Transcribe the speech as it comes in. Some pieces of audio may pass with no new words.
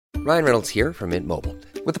Ryan Reynolds here from Mint Mobile.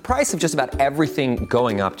 With the price of just about everything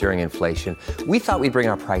going up during inflation, we thought we'd bring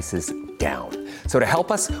our prices down. So to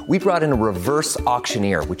help us, we brought in a reverse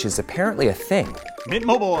auctioneer, which is apparently a thing. Mint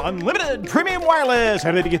Mobile Unlimited Premium Wireless.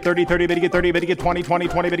 How to get 30, 30, bit to get 30, bit to get 20, 20,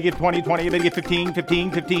 20, bit to get 20, 20, bit to get 15,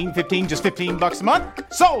 15, 15, 15, just $15 a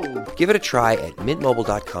month? Sold! Give it a try at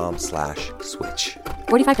mintmobile.com/switch.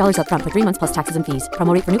 $45 up front for 3 months plus taxes and fees.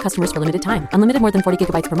 Promo rate for new customers for limited time. Unlimited more than 40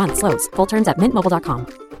 gigabytes per month. Slows full terms at mintmobile.com.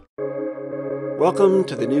 Welcome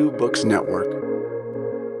to the New Books Network.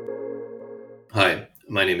 Hi,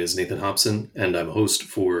 my name is Nathan Hobson, and I'm a host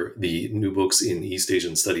for the New Books in East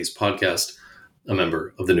Asian Studies podcast, a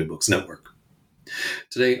member of the New Books Network.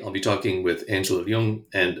 Today, I'll be talking with Angela Leung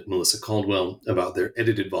and Melissa Caldwell about their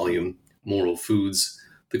edited volume, Moral Foods,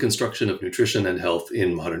 The Construction of Nutrition and Health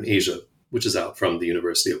in Modern Asia, which is out from the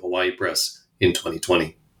University of Hawaii Press in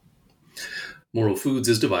 2020. Moral Foods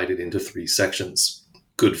is divided into 3 sections: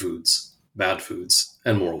 good foods, bad foods,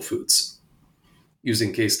 and moral foods.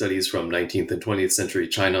 Using case studies from 19th and 20th century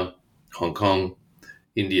China, Hong Kong,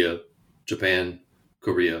 India, Japan,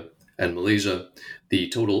 Korea, and Malaysia, the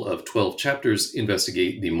total of 12 chapters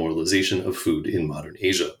investigate the moralization of food in modern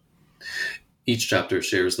Asia. Each chapter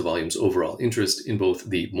shares the volume's overall interest in both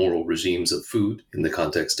the moral regimes of food in the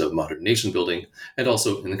context of modern nation building and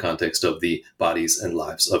also in the context of the bodies and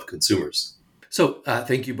lives of consumers. So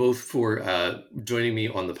thank you both for joining me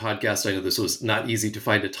on the podcast. I know this was not easy to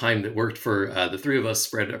find a time that worked for the 3 of us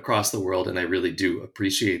spread across the world, and I really do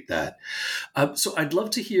appreciate that. So I'd love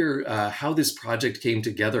to hear how this project came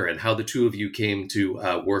together and how the 2 of you came to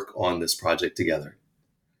work on this project together.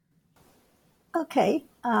 Okay,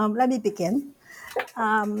 let me begin.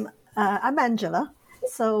 I'm Angela.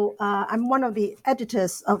 So I'm one of the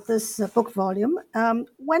editors of this book volume.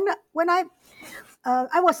 When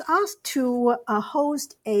I was asked to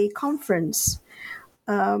host a conference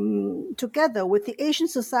together with the Asian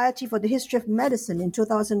Society for the History of Medicine in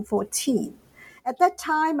 2014. At that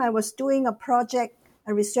time, I was doing a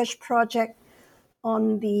research project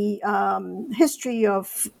on the history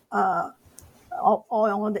of or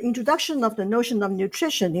on the introduction of the notion of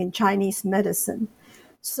nutrition in Chinese medicine.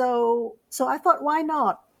 So I thought, why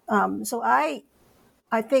not? So I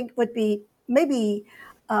think would be maybe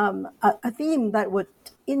a theme that would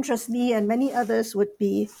interest me and many others would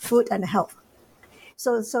be food and health.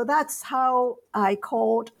 So that's how I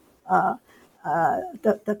called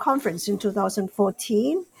the conference in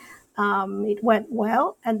 2014. It went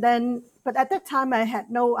well, but at that time I had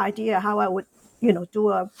no idea how I would, do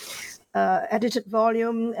a edited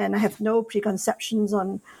volume, and I have no preconceptions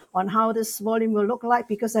on how this volume will look like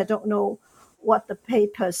because I don't know what the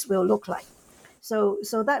papers will look like. So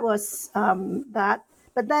that was that.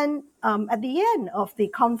 But then at the end of the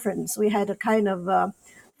conference, we had a kind of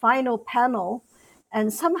final panel,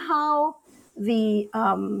 and somehow the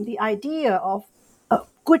idea of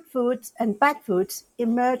good foods and bad foods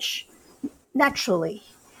emerged naturally.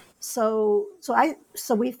 So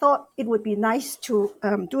we thought it would be nice to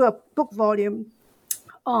do a book volume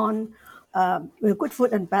on good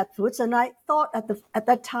food and bad foods, and I thought at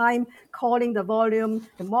that time calling the volume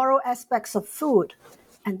 "The Moral Aspects of Food,"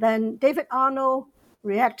 and then David Arnold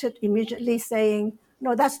reacted immediately saying,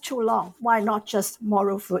 "No, that's too long. Why not just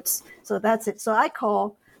moral foods?" So that's it. So I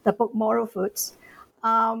call the book "Moral Foods,"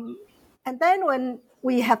 and then when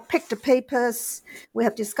we have picked the papers, we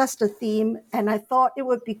have discussed the theme, and I thought it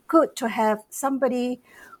would be good to have somebody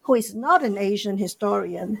who is not an Asian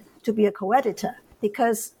historian to be a co-editor,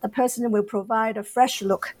 because the person will provide a fresh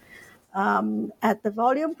look at the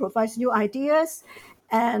volume, provides new ideas,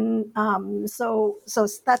 and so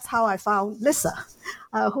that's how I found Lisa,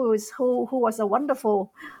 who was a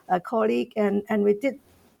wonderful colleague, and we did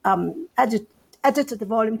edited the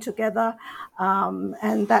volume together,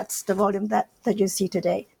 and that's the volume that you see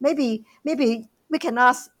today. Maybe we can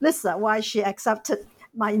ask Lisa why she accepted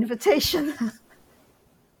my invitation.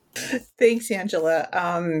 Thanks, Angela.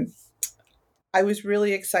 I was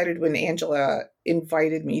really excited when Angela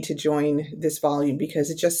invited me to join this volume because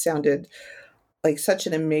it just sounded like such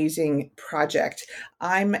an amazing project.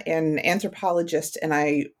 I'm an anthropologist and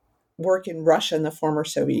I work in Russia and the former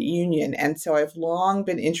Soviet Union. And so I've long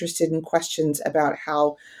been interested in questions about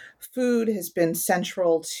how food has been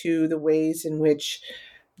central to the ways in which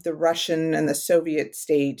the Russian and the Soviet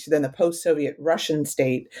state, then the post-Soviet Russian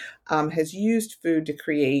state, has used food to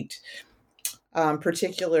create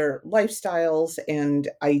particular lifestyles and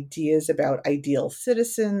ideas about ideal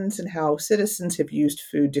citizens and how citizens have used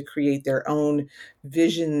food to create their own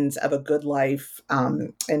visions of a good life,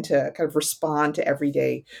 and to kind of respond to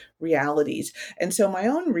everyday realities. And so my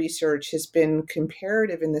own research has been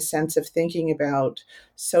comparative in the sense of thinking about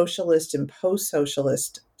socialist and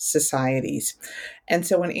post-socialist societies. And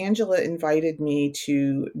so when Angela invited me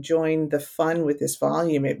to join the fun with this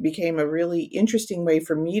volume, it became a really interesting way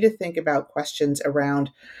for me to think about questions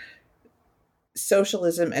around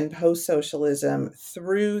socialism and post-socialism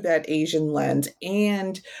through that Asian lens.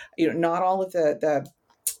 And not all of the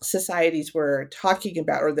societies we're talking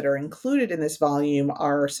about or that are included in this volume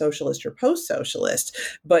are socialist or post-socialist,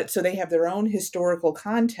 but so they have their own historical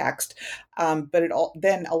context. But it all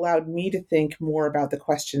then allowed me to think more about the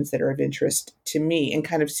questions that are of interest to me and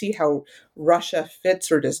kind of see how Russia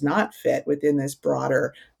fits or does not fit within this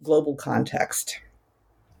broader global context.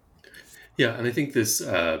 Yeah, and I think this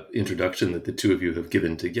introduction that the two of you have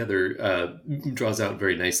given together draws out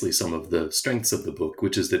very nicely some of the strengths of the book,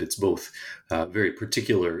 which is that it's both very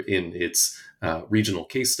particular in its regional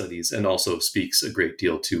case studies and also speaks a great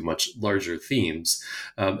deal to much larger themes.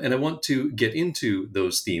 And I want to get into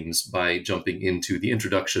those themes by jumping into the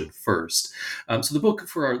introduction first. So the book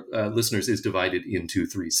for our listeners is divided into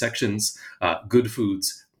three sections: good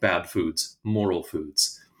foods, bad foods, moral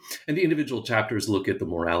foods. And the individual chapters look at the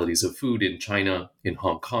moralities of food in China, in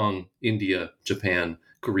Hong Kong, India, Japan,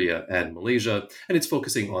 Korea, and Malaysia. And it's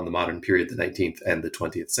focusing on the modern period, the 19th and the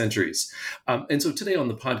 20th centuries. And so today on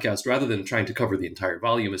the podcast, rather than trying to cover the entire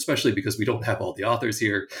volume, especially because we don't have all the authors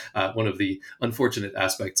here, one of the unfortunate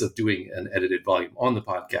aspects of doing an edited volume on the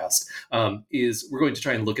podcast is we're going to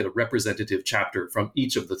try and look at a representative chapter from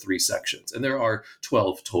each of the three sections. And there are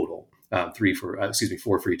 12 total. 4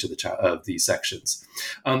 for each of the sections.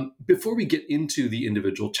 Before we get into the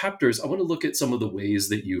individual chapters, I want to look at some of the ways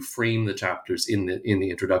that you frame the chapters in the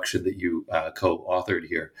introduction that you co-authored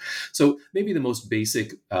here. So maybe the most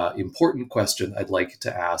basic, important question I'd like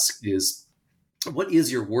to ask is, what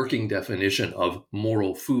is your working definition of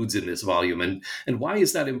moral foods in this volume, and why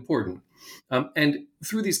is that important? And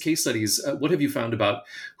through these case studies, what have you found about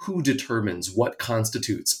who determines what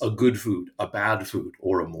constitutes a good food, a bad food,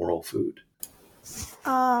 or a moral food?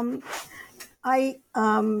 At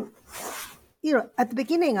the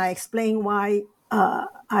beginning, I explained why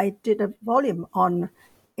I did a volume on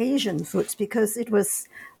Asian foods, because it was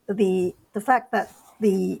the fact that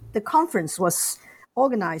the conference was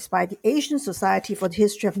organized by the Asian Society for the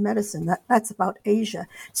History of Medicine. That's about Asia.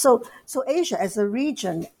 So Asia as a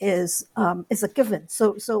region is a given.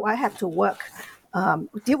 So I have to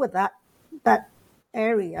deal with that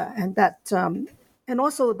area and that and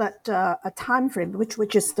also that a time frame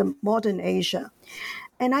which is the modern Asia.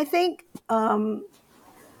 And I think when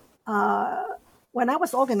I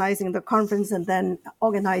was organizing the conference and then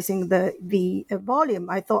organizing the volume,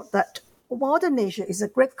 I thought that modern Asia is a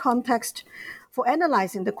great context for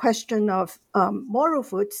analyzing the question of moral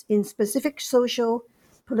foods in specific social,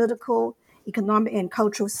 political, economic, and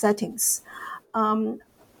cultural settings. I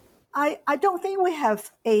don't think we have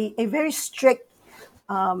a very strict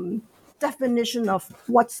definition of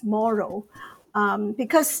what's moral,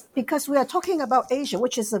 because we are talking about Asia,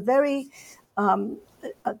 which is a very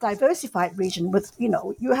a diversified region with,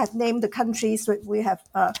 you have named the countries that we have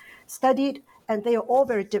studied, and they are all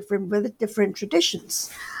very different with different traditions.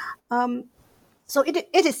 So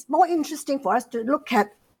it is more interesting for us to look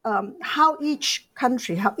at how each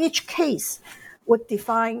country, how each case would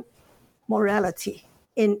define morality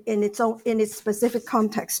in its specific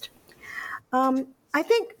context. I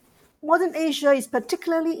think modern Asia is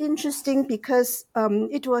particularly interesting because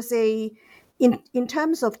it was in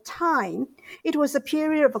terms of time, it was a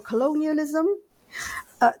period of colonialism,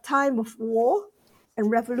 a time of war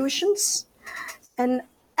and revolutions, and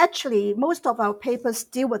actually most of our papers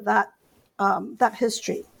deal with that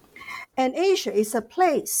history. And Asia is a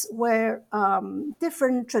place where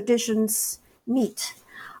different traditions meet.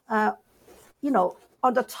 On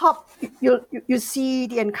the top, you see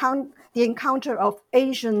the encounter of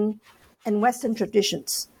Asian and Western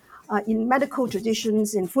traditions, in medical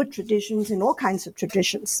traditions, in food traditions, in all kinds of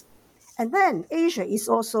traditions. And then Asia is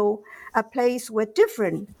also a place where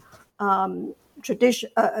different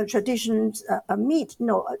traditions meet.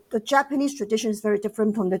 The Japanese tradition is very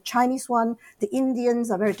different from the Chinese one. The Indians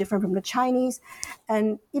are very different from the Chinese.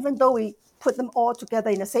 And even though we put them all together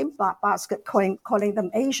in the same basket, calling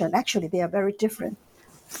them Asian, actually they are very different,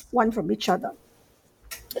 one from each other.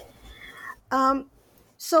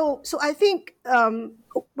 So I think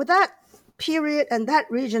with that period and that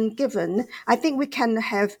region given, I think we can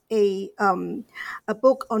have a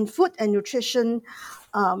book on food and nutrition,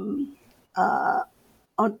 on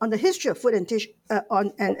the history of food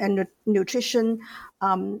and nutrition,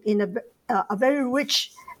 in a very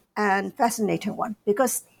rich and fascinating one,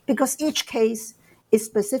 because each case is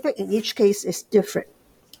specific and each case is different.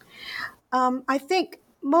 I think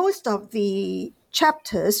most of the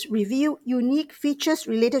chapters reveal unique features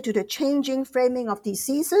related to the changing framing of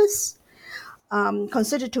diseases,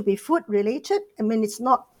 considered to be food related. I mean, it's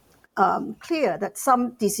not clear that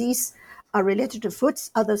some diseases are related to foods,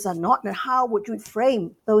 others are not, and how would you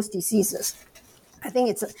frame those diseases? I think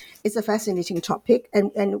it's a fascinating topic,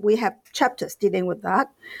 and we have chapters dealing with that.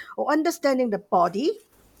 Or understanding the body,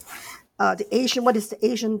 what is the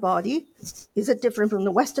Asian body? Is it different from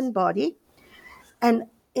the Western body? And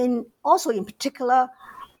in particular,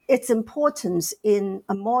 its importance in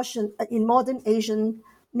modern Asian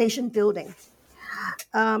nation building.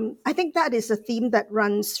 I think that is a theme that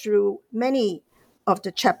runs through many of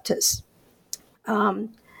the chapters. On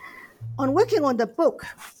working on the book,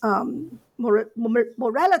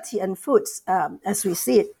 morality and foods, as we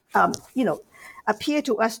see it, appear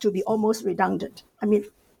to us to be almost redundant. I mean,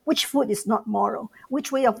 which food is not moral?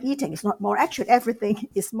 Which way of eating is not moral? Actually, everything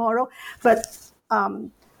is moral, but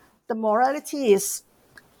the morality is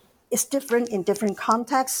different in different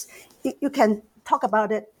contexts. You can talk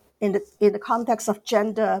about it in the context of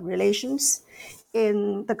gender relations,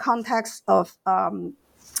 in the context of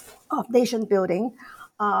nation building,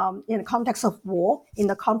 in the context of war, in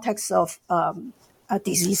the context of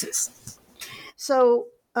diseases. So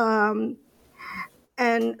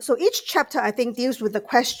each chapter, I think, deals with the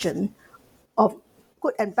question of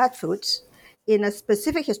good and bad foods in a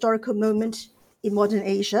specific historical moment in modern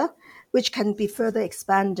Asia, which can be further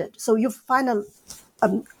expanded. So you find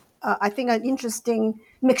I think, an interesting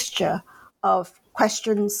mixture of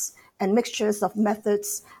questions and mixtures of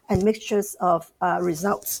methods and mixtures of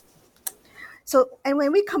results. So, and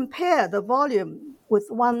when we compare the volume with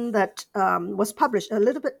one that was published a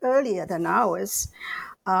little bit earlier than ours,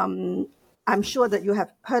 I'm sure that you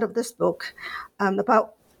have heard of this book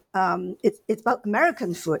about it's about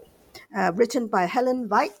American food, written by Helen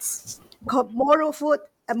Weitz, called Modern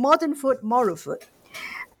Food, Moral Food.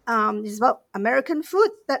 It's about American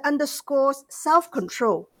food that underscores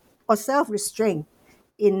self-control or self-restraint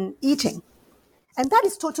in eating. And that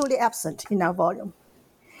is totally absent in our volume.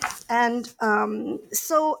 And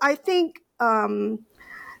so I think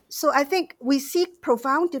we seek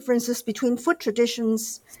profound differences between food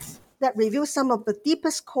traditions that reveal some of the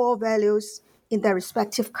deepest core values in their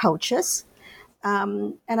respective cultures.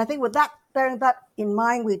 And I think with that, bearing that in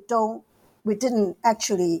mind, we didn't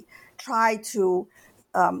actually try to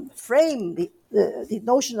frame the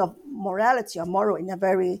notion of morality or moral in a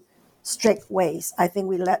very strict ways. I think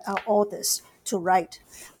we let our authors to write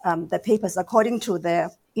the papers according to their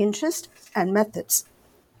interest and methods.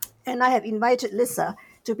 And I have invited Lisa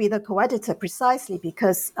to be the co-editor precisely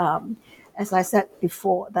because, as I said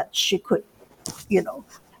before, that she could,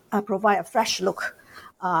 provide a fresh look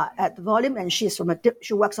at the volume, and she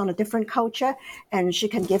works on a different culture, and she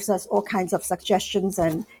can give us all kinds of suggestions,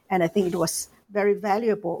 and I think it was very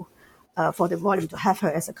valuable for the volume to have her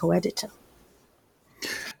as a co-editor.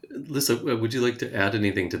 Lisa, would you like to add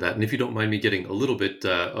anything to that? And if you don't mind me getting a little bit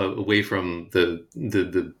away from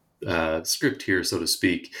the script here, so to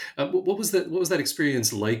speak, what was that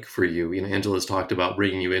experience like for you? Angela's talked about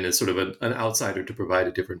bringing you in as sort of an outsider to provide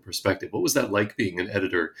a different perspective. What was that like being an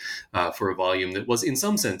editor for a volume that was, in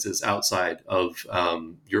some senses, outside of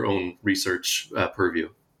your own research purview?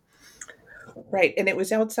 Right, and it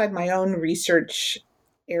was outside my own research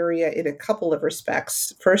area in a couple of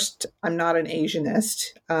respects. First, I'm not an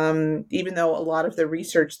Asianist, even though a lot of the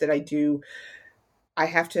research that I do, I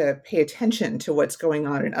have to pay attention to what's going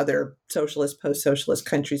on in other socialist, post-socialist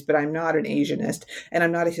countries, but I'm not an Asianist, and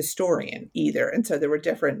I'm not a historian either. And so there were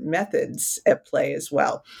different methods at play as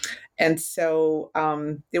well. And so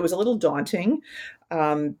it was a little daunting,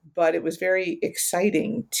 but it was very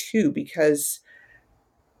exciting too, because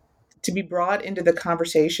to be brought into the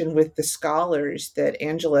conversation with the scholars that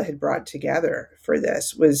Angela had brought together for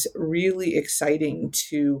this was really exciting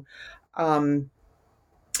to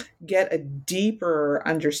get a deeper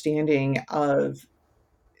understanding of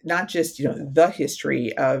not just, the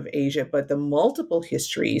history of Asia, but the multiple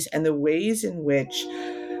histories and the ways in which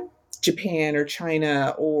Japan or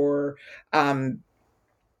China or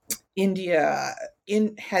India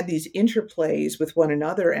had these interplays with one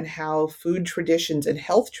another, and how food traditions and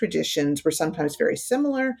health traditions were sometimes very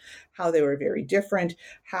similar, how they were very different,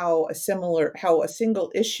 how a single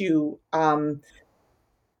issue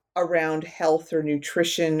around health or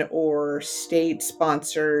nutrition or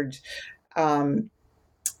state-sponsored um,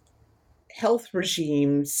 health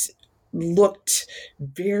regimes looked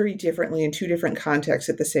very differently in two different contexts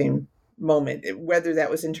at the same moment, whether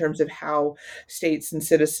that was in terms of how states and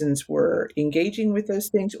citizens were engaging with those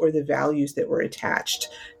things or the values that were attached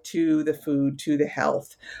to the food, to the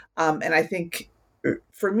health. And I think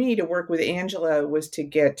for me to work with Angela was to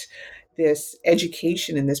get this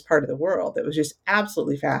education in this part of the world that was just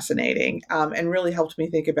absolutely fascinating, and really helped me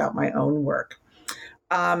think about my own work.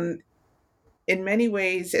 Um, in many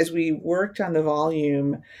ways, as we worked on the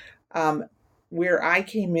volume, um, where I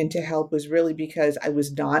came in to help was really because I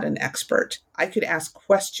was not an expert. I could ask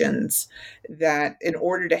questions that, in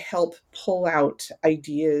order to help pull out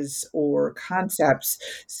ideas or concepts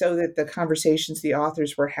so that the conversations the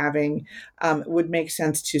authors were having would make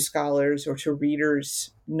sense to scholars or to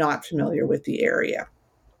readers not familiar with the area.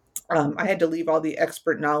 I had to leave all the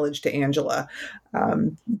expert knowledge to Angela,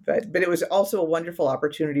 but it was also a wonderful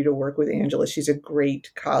opportunity to work with Angela. She's a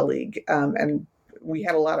great colleague, and we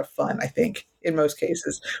had a lot of fun, I think, in most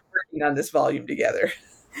cases, working on this volume together.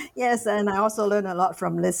 Yes, and I also learned a lot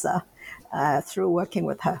from Lisa through working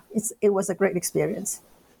with her. It was a great experience.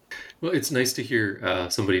 Well, it's nice to hear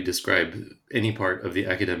somebody describe any part of the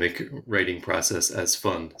academic writing process as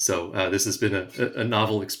fun. So this has been a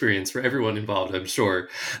novel experience for everyone involved, I'm sure.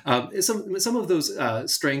 Some of those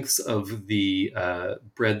strengths of the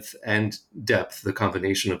breadth and depth, the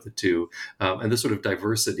combination of the two, and the sort of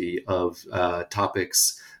diversity of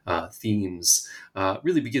topics, themes,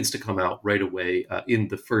 really begins to come out right away in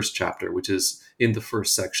the first chapter, which is in the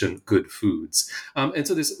first section, Good Foods. And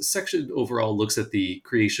so this section overall looks at the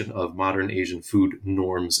creation of modern Asian food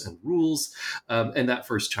norms and rules. And that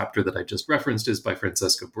first chapter that I just referenced is by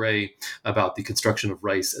Francesca Bray about the construction of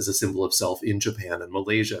rice as a symbol of self in Japan and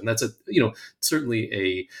Malaysia. And that's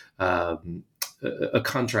certainly a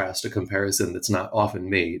contrast, a comparison that's not often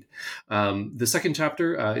made. The second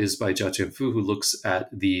chapter is by Jia Qianfu, who looks at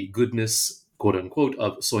the goodness, quote unquote,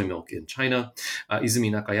 of soy milk in China.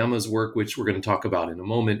 Izumi Nakayama's work, which we're going to talk about in a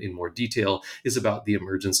moment in more detail, is about the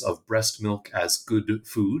emergence of breast milk as good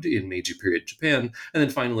food in Meiji period Japan. And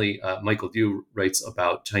then finally, Michael Liu writes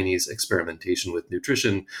about Chinese experimentation with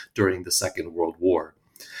nutrition during the Second World War.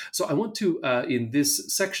 So I want to, in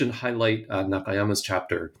this section, highlight Nakayama's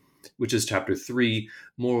chapter, which is chapter 3,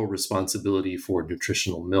 Moral Responsibility for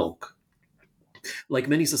Nutritional Milk. Like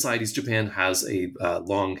many societies, Japan has a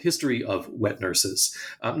long history of wet nurses.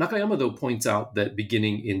 Nakayama, though, points out that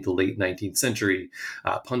beginning in the late 19th century,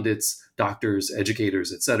 pundits, doctors,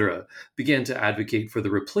 educators, etc., began to advocate for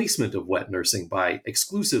the replacement of wet nursing by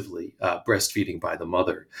exclusively breastfeeding by the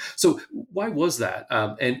mother. So why was that?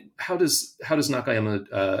 And how does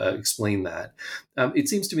Nakayama explain that? It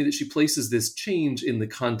seems to me that she places this change in the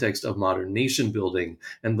context of modern nation building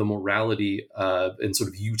and the morality and sort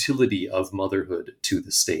of utility of motherhood to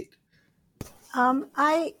the state.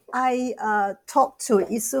 I talked to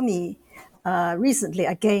Izumi recently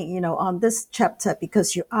again, on this chapter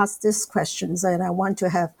because you asked these questions, and I want to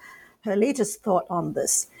have her latest thought on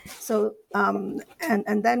this. So,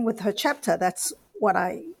 and then with her chapter, that's what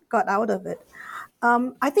I got out of it.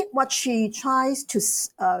 I think what she tries to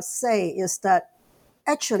say is that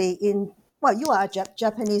actually you are a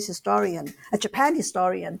Japanese historian, a Japan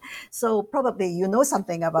historian, so probably you know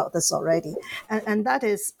something about this already. And that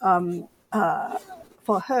is,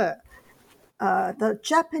 for her, the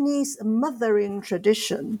Japanese mothering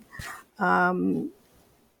tradition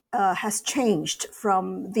has changed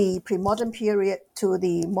from the pre-modern period to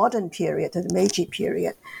the modern period, to the Meiji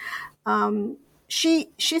period. She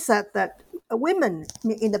said that women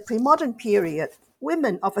in the pre-modern period,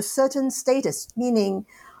 women of a certain status, meaning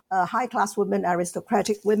high-class women,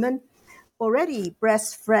 aristocratic women, already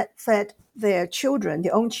breastfed their children,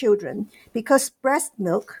 their own children, because breast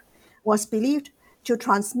milk was believed to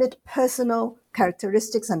transmit personal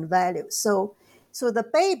characteristics and values. So the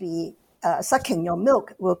baby sucking your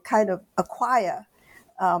milk will kind of acquire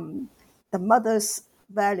the mother's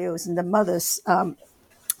values and the mother's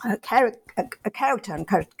character and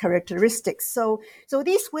characteristics. So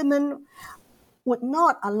these women would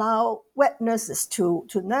not allow wet nurses to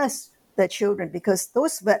nurse their children because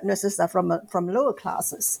those wet nurses are from lower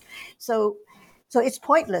classes. So it's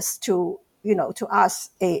pointless to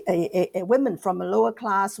ask a woman from a lower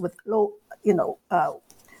class with a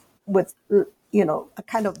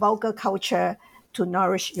kind of vulgar culture to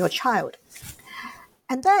nourish your child.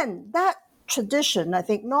 And then that tradition, I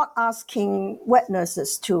think, not asking wet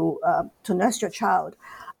nurses to nurse your child,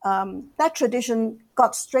 that tradition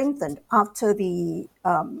got strengthened after the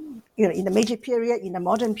in the Meiji period, in the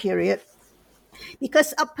modern period,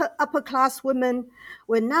 because upper class women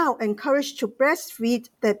were now encouraged to breastfeed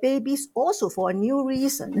their babies also for a new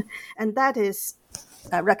reason, and that is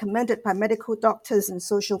recommended by medical doctors and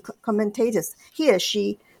social commentators. Here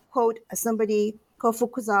she quote somebody called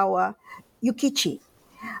Fukuzawa Yukichi.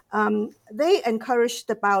 They encourage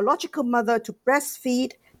the biological mother to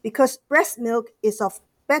breastfeed because breast milk is of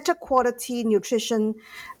better quality nutrition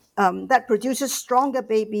that produces stronger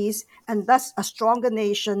babies and thus a stronger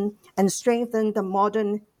nation and strengthen the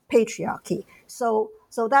modern patriarchy. So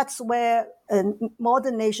that's where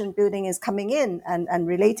modern nation building is coming in and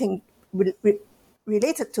related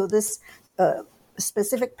to this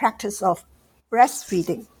specific practice of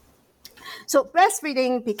breastfeeding. So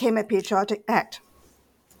breastfeeding became a patriotic act.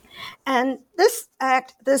 And this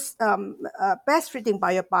act, this breastfeeding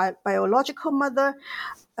by a biological mother,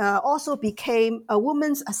 also became a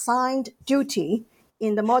woman's assigned duty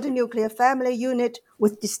in the modern nuclear family unit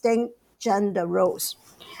with distinct gender roles.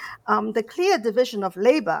 The clear division of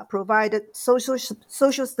labor provided social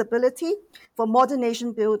stability for modern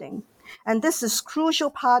nation building. And this is crucial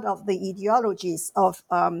part of the ideologies of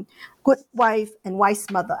good wife and wise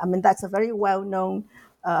mother. I mean, that's a very well-known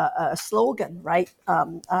slogan, right?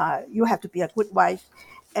 You have to be a good wife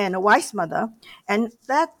and a wise mother. And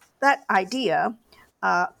that idea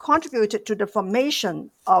contributed to the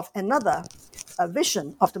formation of another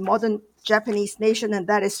vision of the modern Japanese nation, and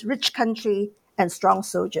that is rich country and strong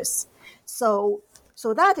soldiers. So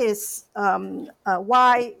that is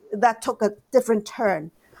why that took a different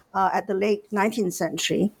turn at the late 19th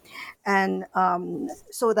century, and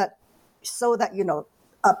so that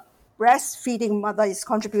a breastfeeding mother is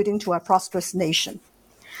contributing to a prosperous nation.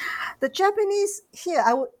 The Japanese here,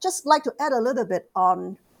 I would just like to add a little bit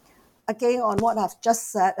on what I've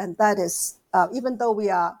just said, and that is, even though we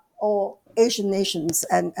are all Asian nations,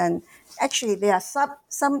 and actually there are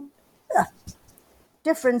some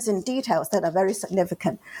difference in details that are very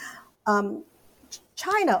significant.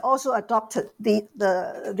 China also adopted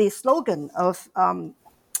the slogan of a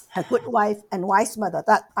good wife and wise mother.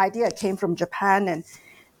 That idea came from Japan,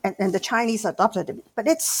 and the Chinese adopted it. But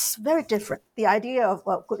it's very different. The idea of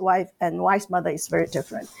a good wife and wise mother is very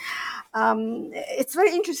different. It's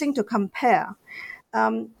very interesting to compare.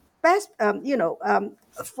 For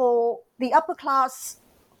the upper class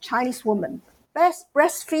Chinese woman,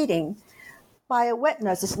 breastfeeding by a wet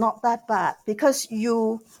nurse is not that bad because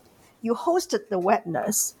you hosted the wet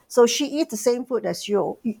nurse, so she eats the same food as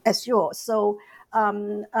yours. So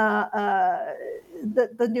the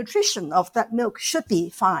nutrition of that milk should be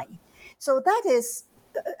fine. So that is,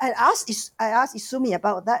 I asked Izumi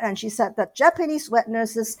about that, and she said that Japanese wet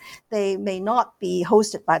nurses, they may not be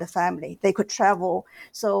hosted by the family. They could travel.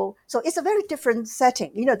 So it's a very different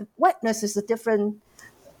setting. The wet nurse is a different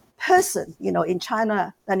person, in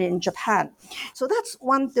China than in Japan. So that's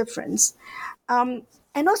one difference.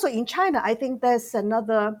 And also in China, I think there's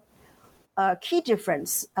another key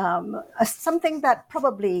difference, something that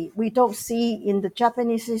probably we don't see in the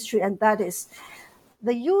Japanese history, and that is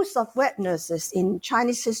the use of wet nurses in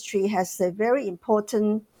Chinese history has a very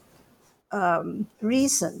important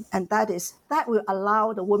reason, and that is that will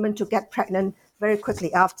allow the woman to get pregnant very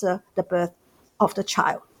quickly after the birth of the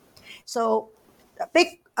child. So a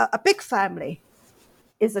big family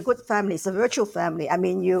is a good family. It's a virtual family. I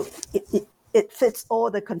mean, it fits all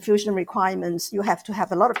the Confucian requirements. You have to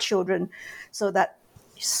have a lot of children so that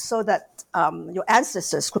your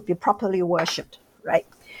ancestors could be properly worshipped, right?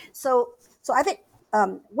 So I think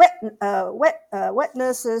wet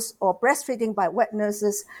nurses or breastfeeding by wet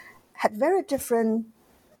nurses had very different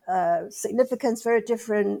significance, very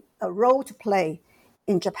different role to play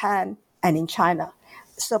in Japan and in China.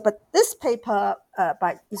 So, but this paper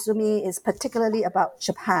by Izumi is particularly about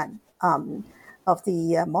Japan of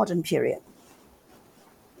the modern period.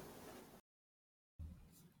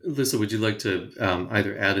 Lisa, would you like to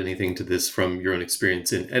either add anything to this from your own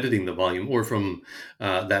experience in editing the volume, or from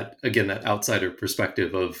that outsider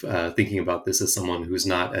perspective of thinking about this as someone who's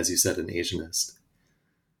not, as you said, an Asianist?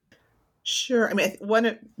 Sure. I mean,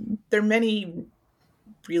 there are many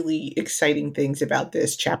really exciting things about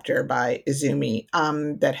this chapter by Izumi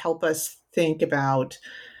that help us think about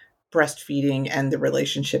breastfeeding and the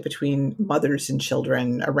relationship between mothers and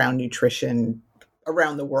children around nutrition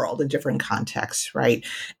around the world in different contexts, right?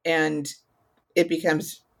 And it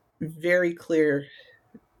becomes very clear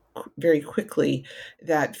very quickly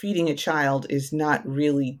that feeding a child is not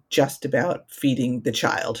really just about feeding the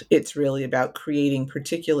child. It's really about creating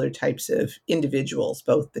particular types of individuals,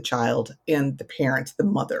 both the child and the parent, the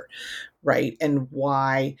mother, right? And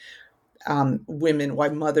why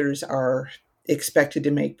mothers are expected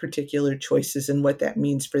to make particular choices and what that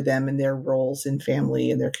means for them and their roles in family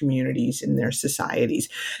and their communities and their societies.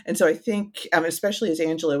 And so I think, especially as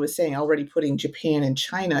Angela was saying, already putting Japan and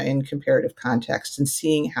China in comparative context and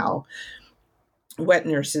seeing how wet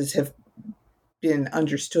nurses have been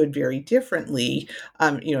understood very differently,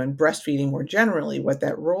 and breastfeeding more generally, what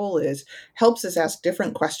that role is, helps us ask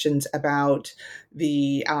different questions about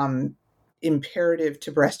the imperative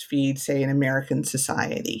to breastfeed, say, in American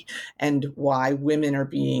society, and why women are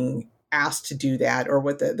being asked to do that, or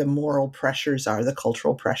what the moral pressures are, the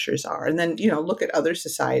cultural pressures are, and then, look at other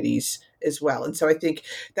societies as well. And so I think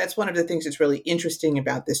that's one of the things that's really interesting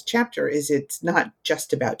about this chapter is it's not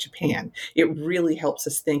just about Japan. It really helps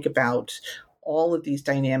us think about all of these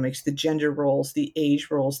dynamics, the gender roles, the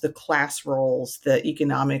age roles, the class roles, the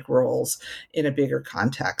economic roles in a bigger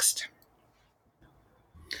context.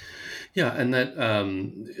 Yeah, and that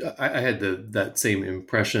I had that same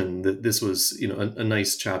impression that this was, a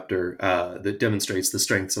nice chapter that demonstrates the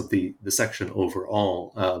strengths of the section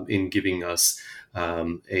overall in giving us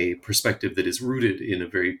a perspective that is rooted in a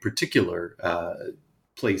very particular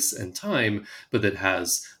place and time, but that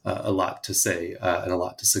has a lot to say and a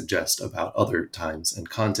lot to suggest about other times and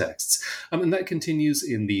contexts. And that continues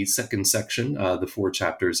in the second section, the 4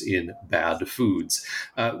 chapters in Bad Foods,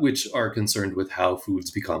 which are concerned with how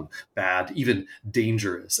foods become bad, even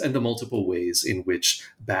dangerous, and the multiple ways in which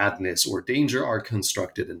badness or danger are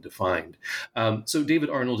constructed and defined. So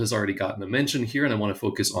David Arnold has already gotten a mention here, and I want to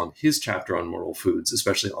focus on his chapter on moral foods,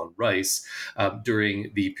 especially on rice,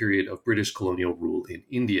 during the period of British colonial rule in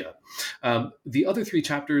India. The other 3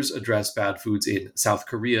 chapters address bad foods in South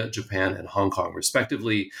Korea, Japan, and Hong Kong,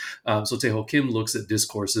 respectively. So Tae-ho Kim looks at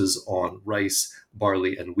discourses on rice,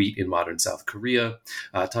 barley, and wheat in modern South Korea.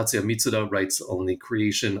 Tatsuya Mitsuda writes on the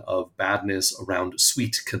creation of badness around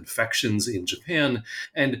sweet confections in Japan.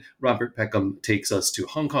 And Robert Peckham takes us to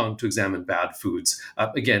Hong Kong to examine bad foods,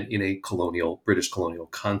 again, in a British colonial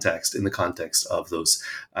context, in the context of those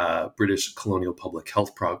British colonial public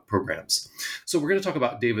health programs. So we're going to talk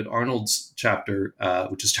about David Arnold's chapter,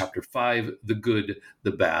 which is chapter 5, The Good,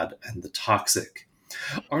 the Bad, and the Toxic.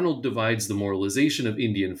 Arnold divides the moralization of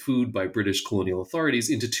Indian food by British colonial authorities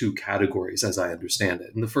into 2 categories, as I understand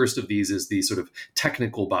it. And the first of these is the sort of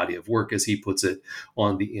technical body of work, as he puts it,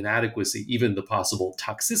 on the inadequacy, even the possible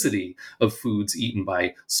toxicity of foods eaten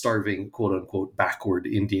by starving, quote unquote, backward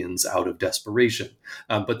Indians out of desperation,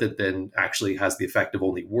 but that then actually has the effect of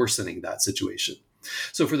only worsening that situation.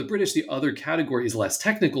 So for the British, the other category is less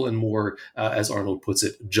technical and more, as Arnold puts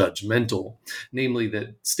it, judgmental, namely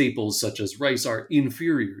that staples such as rice are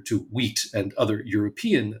inferior to wheat and other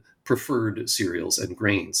European preferred cereals and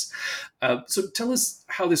grains. So tell us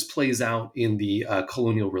how this plays out in the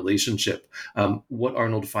colonial relationship, what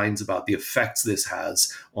Arnold finds about the effects this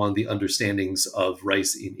has on the understandings of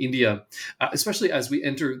rice in India, especially as we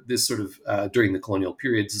enter this sort of, during the colonial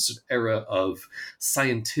period, this sort of era of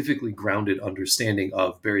scientifically grounded understanding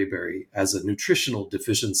of beriberi as a nutritional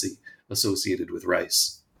deficiency associated with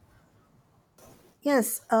rice.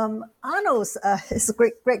 Yes, Arnold is a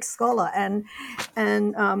great scholar, and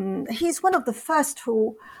he's one of the first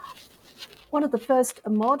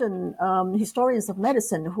modern historians of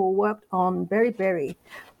medicine who worked on beriberi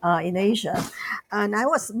in Asia, and I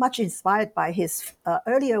was much inspired by his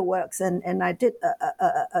earlier works, and I did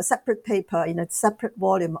a separate paper in a separate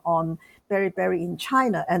volume on beriberi in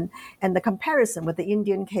China, and the comparison with the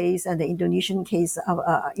Indian case and the Indonesian case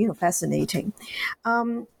are fascinating.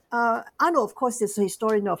 Arnold, of course, is a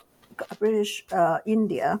historian of British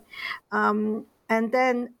India, and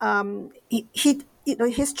then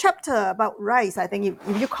his chapter about rice. I think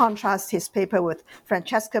if you contrast his paper with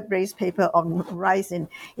Francesca Bray's paper on rice in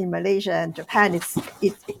Malaysia and Japan, it's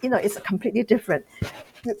a completely different.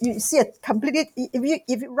 You see a completely.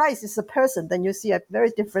 If rice is a person, then you see a very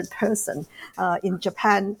different person in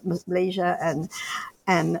Japan, Malaysia,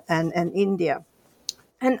 and India,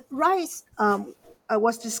 and rice.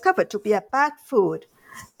 Was discovered to be a bad food,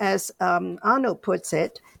 as Arnold puts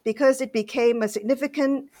it, because it became a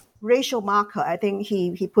significant racial marker. I think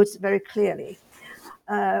he puts it very clearly.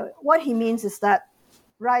 What he means is that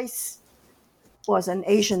rice was an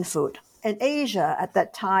Asian food, and Asia at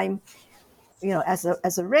that time, as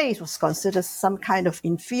a race, was considered some kind of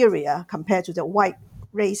inferior compared to the white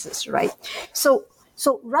races, right? So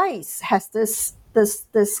rice has this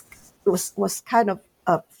was kind of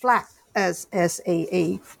flagged as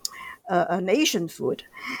an Asian food,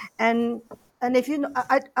 and if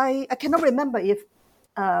I cannot remember if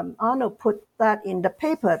Arnold put that in the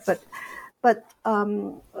paper, but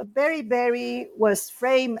beriberi was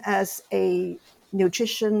framed as a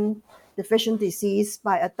nutrition deficient disease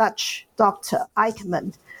by a Dutch doctor, Eichmann,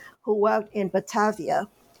 who worked in Batavia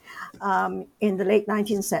in the late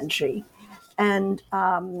 19th century. And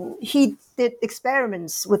he did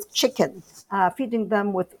experiments with chicken, feeding them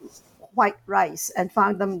with white rice, and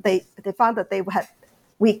found that they had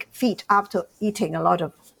weak feet after eating a lot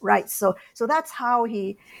of rice. So that's how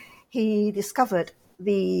he discovered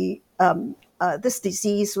this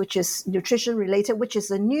disease, which is nutrition related, which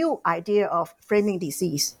is a new idea of framing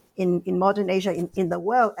disease in modern Asia, in the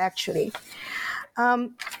world actually.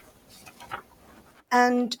 And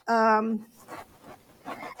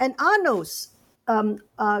Arnold's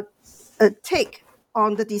take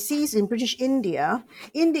on the disease in British India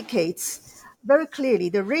indicates very clearly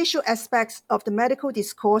the racial aspects of the medical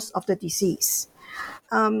discourse of the disease.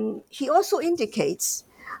 He also indicates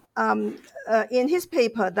in his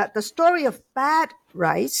paper that the story of bad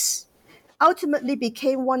rice ultimately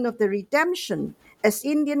became one of the redemption, as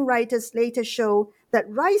Indian writers later show that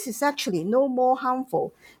rice is actually no more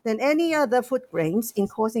harmful than any other food grains in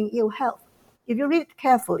causing ill health. If you read it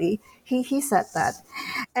carefully, he said that.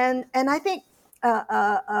 And I think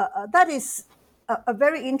that is a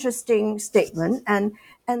very interesting statement, and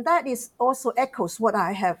that is also echoes what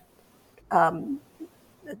I have done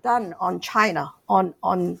on China,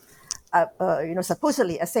 on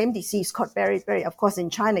supposedly a same disease called beriberi. Of course, in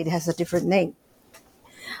China it has a different name.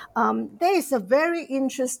 There is a very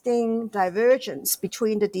interesting divergence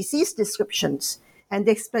between the disease descriptions and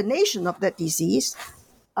the explanation of that disease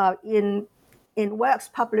in works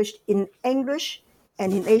published in English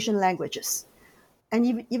and in Asian languages.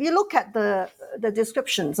 And if you look at the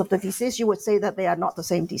descriptions of the disease, you would say that they are not the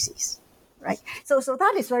same disease, right? So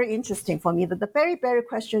that is very interesting for me. That the beriberi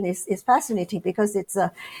question is fascinating because it's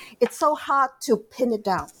so hard to pin it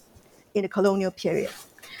down in the colonial period.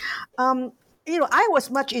 I was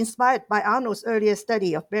much inspired by Arnold's earlier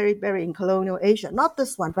study of beriberi in colonial Asia, not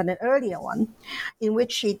this one, but an earlier one, in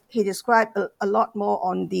which he described a lot more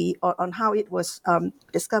on how it was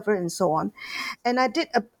discovered and so on. And I did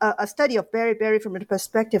a study of beriberi from the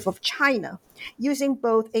perspective of China, using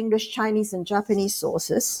both English, Chinese, and Japanese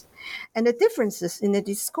sources, and the differences in the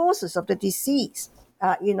discourses of the disease.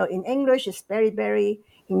 In English, it's beriberi.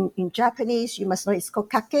 In Japanese, you must know it's called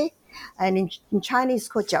kake, and in Chinese, it's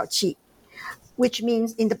called jiaoqi, which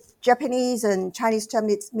means in the Japanese and Chinese term,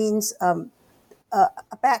 it means a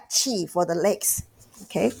bad qi for the legs.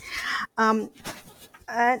 Okay, and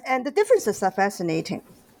the differences are fascinating.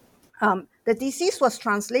 The disease was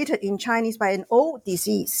translated in Chinese by an old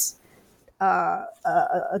disease,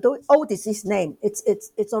 old disease name. It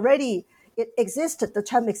existed. The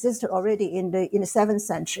term existed already in the 7th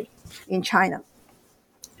century in China.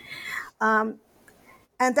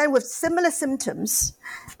 And then with similar symptoms,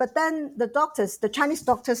 but then the Chinese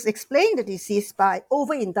doctors explain the disease by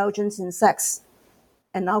overindulgence in sex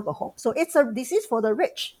and alcohol. So it's a disease for the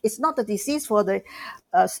rich. It's not a disease for the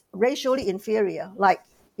racially inferior, like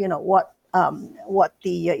what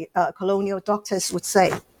the colonial doctors would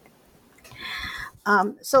say.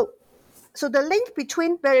 So the link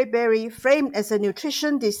between beriberi, framed as a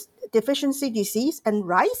nutrition deficiency disease, and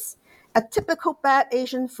rice, a typical bad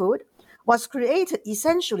Asian food, was created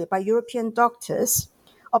essentially by European doctors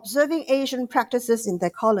observing Asian practices in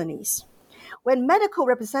their colonies. When medical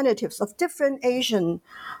representatives of different Asian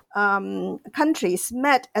countries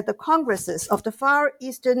met at the congresses of the Far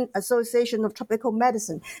Eastern Association of Tropical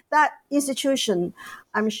Medicine, that institution,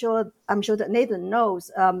 I'm sure that Nathan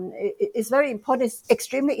knows, is very important. It's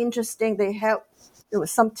extremely interesting. They held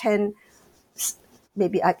some 10.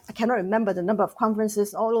 Maybe I cannot remember the number of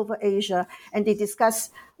conferences all over Asia, and they discuss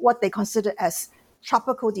what they consider as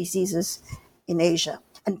tropical diseases in Asia.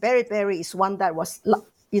 And beriberi is one that was,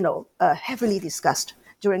 heavily discussed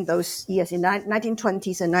during those years in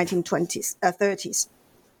 1920s and 30s.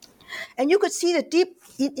 And you could see the deep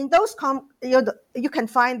in those. You can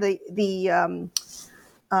find the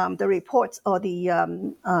reports or the.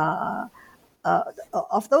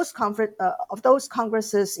 Of those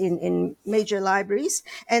congresses in major libraries,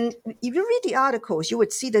 and if you read the articles, you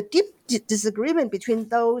would see the deep disagreement between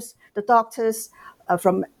the doctors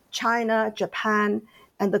from China, Japan,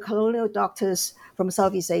 and the colonial doctors from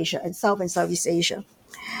Southeast Asia and Southeast Asia.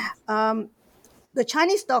 The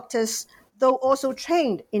Chinese doctors, though also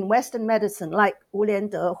trained in Western medicine, like Wu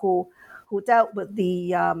Liande, who dealt with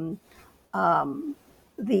the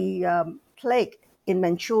plague in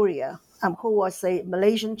Manchuria. Who was a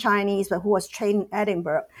Malaysian Chinese, but who was trained in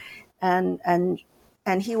Edinburgh, and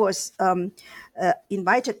he was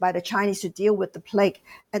invited by the Chinese to deal with the plague.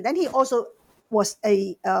 And then he also was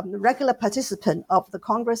a regular participant of the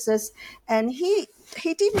congresses, and he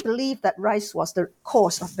didn't believe that rice was the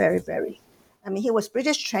cause of beriberi. I mean, he was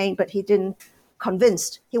British trained, but he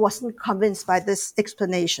wasn't convinced by this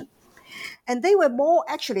explanation. And they were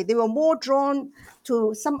more drawn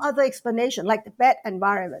to some other explanation, like the bad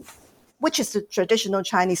environment, which is the traditional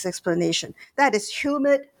Chinese explanation. That is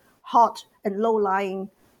humid, hot, and low-lying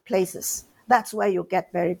places. That's where you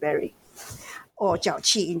get beriberi, or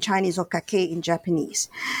jiaoqi in Chinese, or kake in Japanese.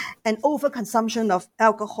 And overconsumption of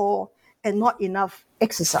alcohol and not enough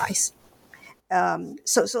exercise.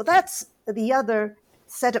 So that's the other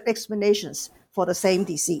set of explanations for the same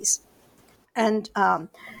disease. And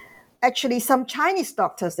actually, some Chinese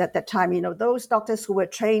doctors at that time, those doctors who were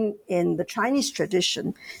trained in the Chinese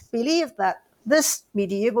tradition, believed that this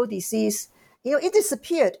medieval disease, it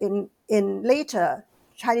disappeared in later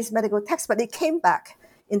Chinese medical texts, but it came back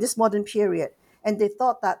in this modern period. And they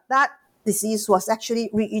thought that disease was actually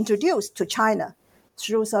reintroduced to China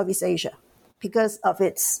through Southeast Asia because of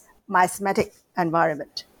its miasmatic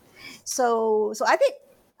environment. So I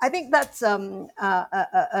think that's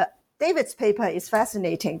David's paper is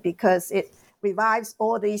fascinating because it revives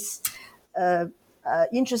all these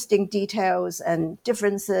interesting details and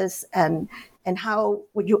differences, and how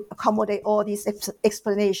would you accommodate all these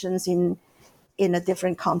explanations in a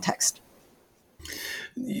different context.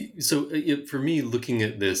 So for me, looking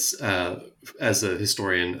at this as a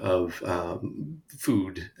historian of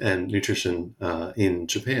food and nutrition in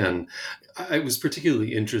Japan, I was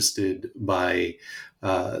particularly interested by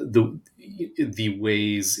the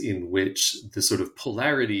ways in which the sort of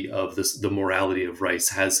polarity of the morality of rice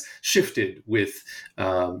has shifted with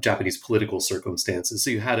Japanese political circumstances. So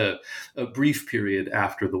you had a brief period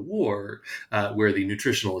after the war where the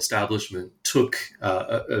nutritional establishment took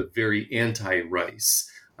a very anti-rice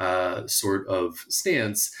sort of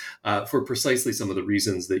stance for precisely some of the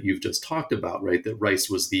reasons that you've just talked about, right? That rice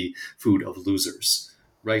was the food of losers.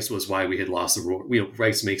 Rice was why we had lost the war.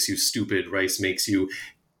 Rice makes you stupid. Rice makes you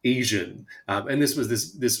Asian. And this was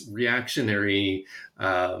this reactionary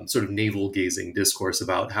sort of navel-gazing discourse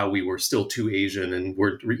about how we were still too Asian and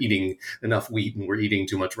we're eating enough wheat and we're eating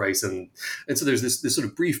too much rice. And so there's this sort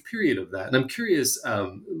of brief period of that. And I'm curious,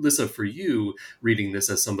 Lissa, for you, reading this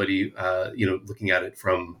as somebody, looking at it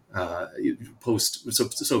from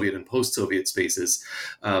post-Soviet and post-Soviet spaces,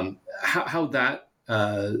 how that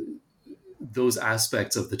those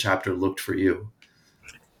aspects of the chapter looked for you.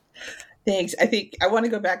 Thanks. I think I want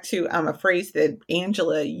to go back to a phrase that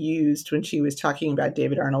Angela used when she was talking about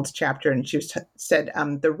David Arnold's chapter, and she said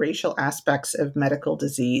the racial aspects of medical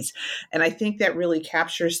disease. And I think that really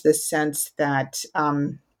captures this sense that,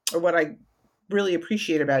 or what I really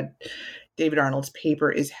appreciate about David Arnold's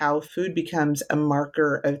paper is how food becomes a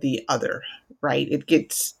marker of the other, right? It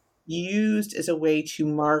gets used as a way to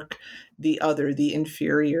mark the other, the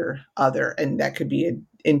inferior other. And that could be an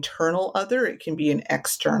internal other, it can be an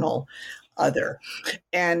external other.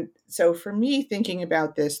 And so for me, thinking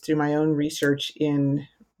about this through my own research in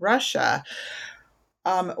Russia,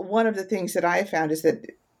 one of the things that I found is that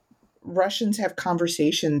Russians have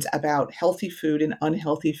conversations about healthy food and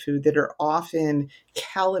unhealthy food that are often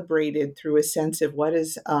calibrated through a sense of what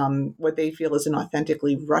is what they feel is an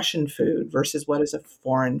authentically Russian food versus what is a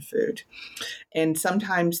foreign food. And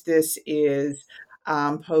sometimes this is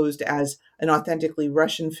posed as an authentically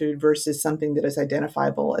Russian food versus something that is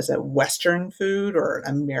identifiable as a Western food or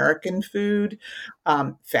American food,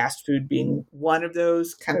 fast food being one of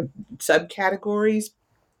those kind of subcategories,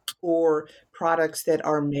 or products that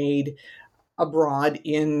are made abroad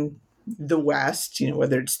in the West,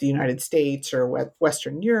 whether it's the United States or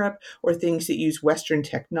Western Europe, or things that use Western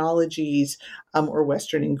technologies or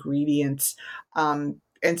Western ingredients. And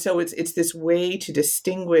so it's this way to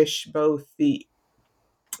distinguish both the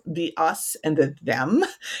us and the them,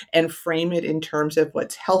 and frame it in terms of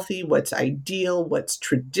what's healthy, what's ideal, what's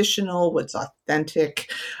traditional, what's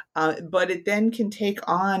authentic. But it then can take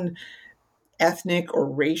on ethnic or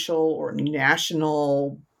racial or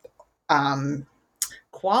national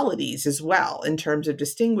qualities as well, in terms of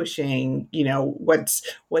distinguishing,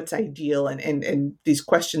 what's ideal, and these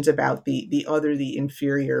questions about the other, the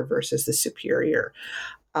inferior versus the superior.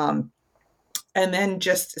 And then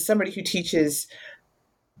just somebody who teaches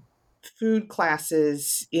food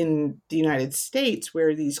classes in the United States,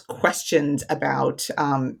 where these questions about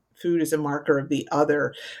food as a marker of the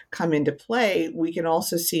other come into play, we can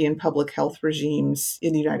also see in public health regimes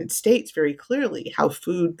in the United States very clearly how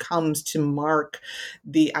food comes to mark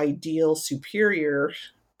the ideal superior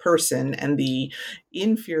person and the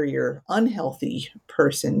inferior, unhealthy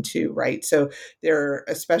person too, right? So there are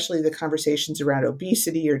especially the conversations around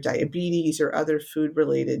obesity or diabetes or other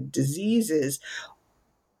food-related diseases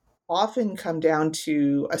often come down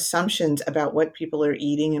to assumptions about what people are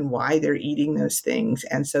eating and why they're eating those things.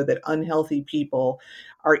 And so that unhealthy people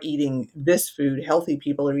are eating this food, healthy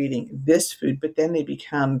people are eating this food, but then they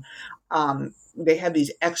become, they have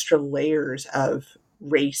these extra layers of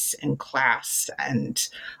race and class and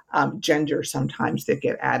gender sometimes that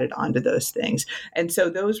get added onto those things. And so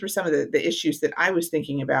those were some of the issues that I was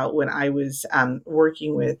thinking about when I was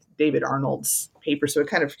working with David Arnold's paper. So it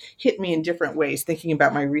kind of hit me in different ways, thinking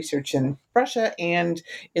about my research in Russia and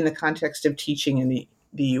in the context of teaching in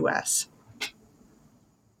the US.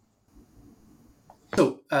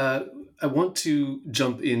 So I want to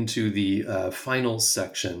jump into the final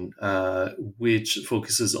section, which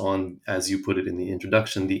focuses on, as you put it in the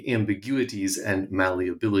introduction, the ambiguities and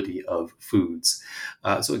malleability of foods.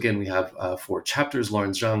 So again, we have 4 chapters.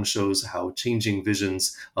 Lawrence Zhang shows how changing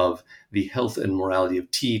visions of the health and morality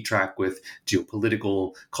of tea track with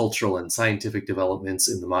geopolitical, cultural, and scientific developments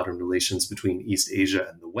in the modern relations between East Asia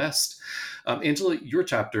and the West. Angela, your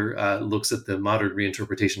chapter looks at the modern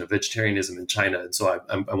reinterpretation of vegetarianism in China. And so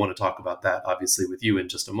I want to talk about that, obviously, with you in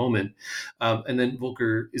just a moment. And then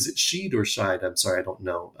Volker, is it Scheid or Scheid? I'm sorry, I don't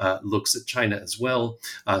know, looks at China as well,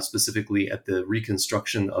 specifically at the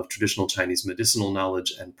reconstruction of traditional Chinese medicinal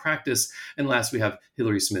knowledge and practice. And last, we have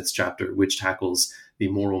Hilary Smith's chapter, which tackles the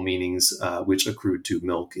moral meanings which accrued to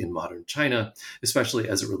milk in modern China, especially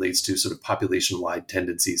as it relates to sort of population-wide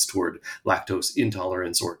tendencies toward lactose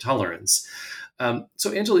intolerance or tolerance.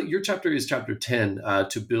 So Angela, your chapter is chapter 10,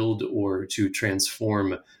 to build or to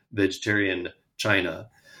transform vegetarian China.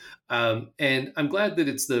 And I'm glad that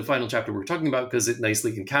it's the final chapter we're talking about because it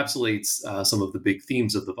nicely encapsulates some of the big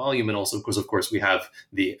themes of the volume. And also, of course, we have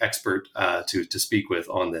the expert to speak with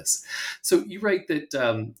on this. So you write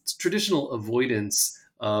that traditional avoidance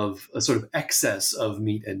of a sort of excess of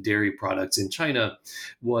meat and dairy products in China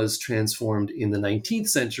was transformed in the 19th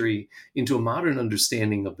century into a modern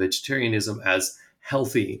understanding of vegetarianism as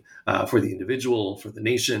healthy for the individual, for the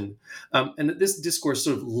nation. And that this discourse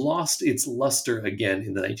sort of lost its luster again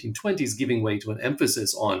in the 1920s, giving way to an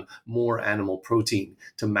emphasis on more animal protein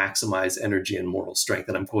to maximize energy and moral strength.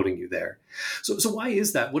 And I'm quoting you there. So why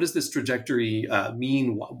is that? What does this trajectory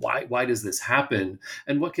mean? Why does this happen?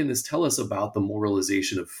 And what can this tell us about the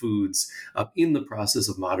moralization of foods in the process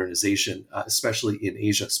of modernization, especially in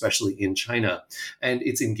Asia, especially in China, and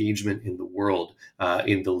its engagement in the world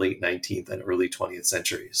in the late 19th and early 20th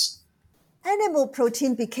centuries? Animal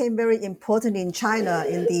protein became very important in China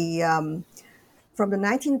in the from the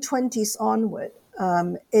 1920s onward.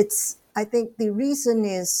 I think the reason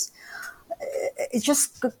is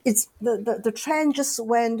the trend just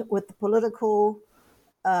went with the political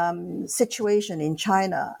situation in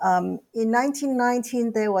China. In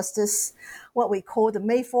 1919, there was this what we call the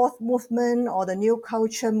May 4th movement or the New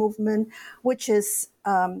Culture movement, which is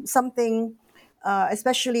something.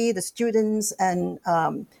 Especially the students and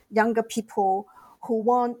younger people who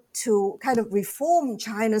want to kind of reform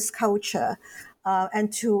China's culture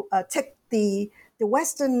and to take the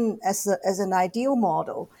Western as an ideal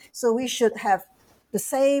model. So we should have the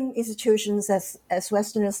same institutions as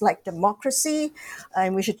Westerners, like democracy,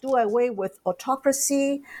 and we should do away with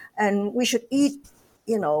autocracy, and we should eat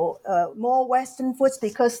more Western foods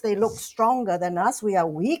because they look stronger than us. We are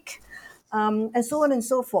weak. And so on and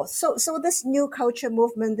so forth. So this new culture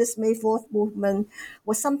movement, this May 4th movement,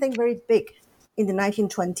 was something very big in the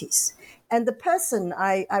 1920s. And the person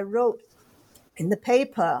I wrote in the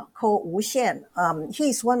paper called Wu Xian,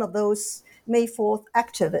 he's one of those May 4th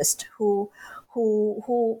activists who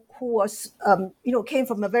was came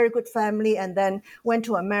from a very good family and then went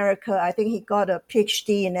to America. I think he got a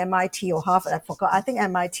PhD in MIT or Harvard. I forgot. I think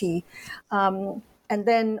MIT. And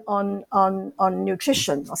then on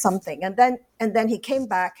nutrition or something, and then he came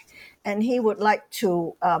back, and he would like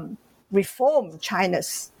to reform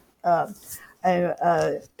China's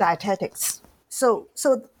dietetics. So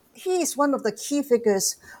he is one of the key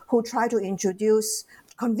figures who try to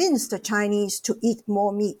convince the Chinese to eat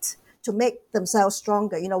more meat to make themselves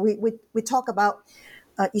stronger. We talk about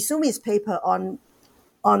Isumi's paper on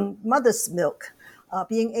mother's milk.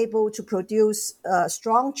 Being able to produce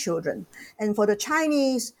strong children. And for the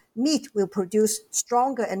Chinese, meat will produce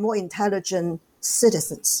stronger and more intelligent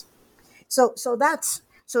citizens. So that's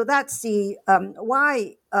the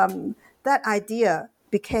why that idea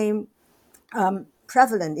became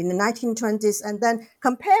prevalent in the 1920s. And then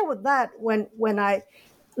compare with that when I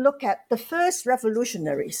look at the first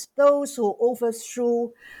revolutionaries, those who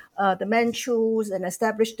overthrew the Manchus and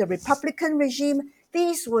established the Republican regime.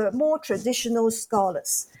 These were more traditional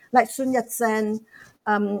scholars, like Sun Yat-sen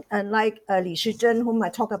and like Li Shizhen, whom I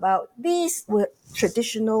talk about. These were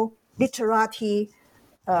traditional literati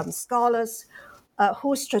scholars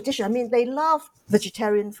whose tradition, I mean, they love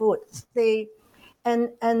vegetarian food. They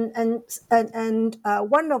and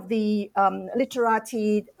one of the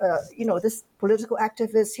literati, this political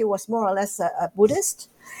activist, he was more or less a Buddhist,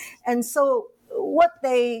 and so what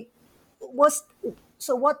they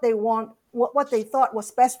thought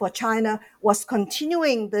was best for China was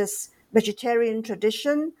continuing this vegetarian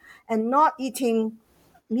tradition and not eating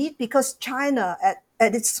meat, because China at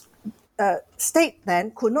its state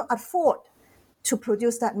then could not afford to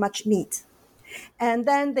produce that much meat. And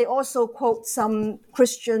then they also quote some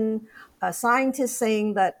Christian scientists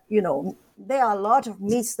saying that, there are a lot of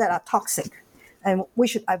meats that are toxic and we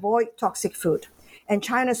should avoid toxic food. And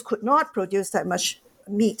China could not produce that much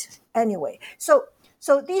meat anyway. So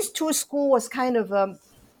these two schools was kind of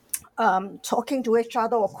talking to each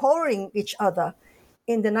other or quarreling each other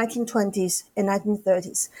in the 1920s and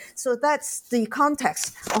 1930s. So that's the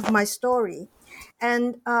context of my story.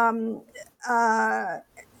 And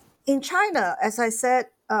in China, as I said,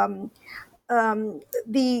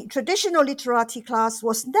 the traditional literati class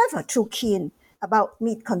was never too keen about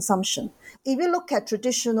meat consumption. If you look at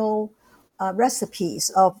traditional recipes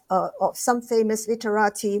of some famous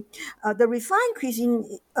literati, the refined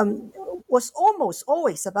cuisine was almost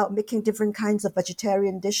always about making different kinds of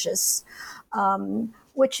vegetarian dishes,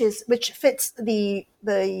 which fits the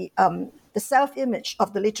self-image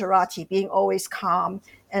of the literati, being always calm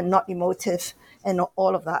and not emotive and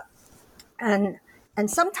all of that. And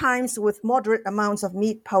sometimes with moderate amounts of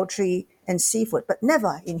meat, poultry, and seafood, but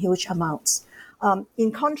never in huge amounts.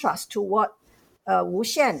 In contrast to what Wu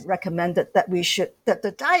Xian recommended, that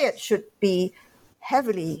the diet should be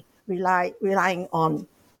heavily relying on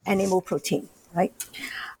animal protein, right?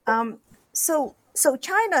 So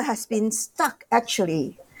China has been stuck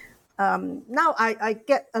actually. Now I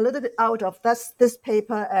get a little bit out of this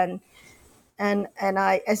paper and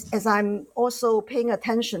I, as I'm also paying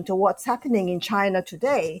attention to what's happening in China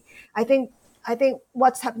today, I think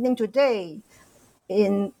what's happening today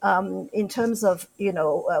in terms of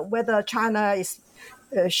whether China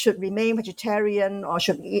should remain vegetarian or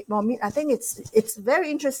should eat more meat, I think it's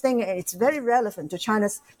very interesting and it's very relevant to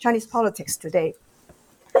Chinese politics today.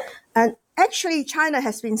 And actually, China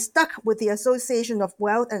has been stuck with the association of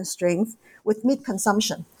wealth and strength with meat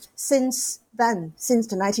consumption since the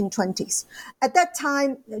 1920s. At that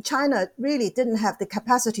time, China really didn't have the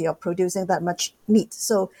capacity of producing that much meat.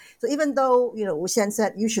 So even though, Wu Xian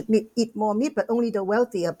said you should eat more meat, but only the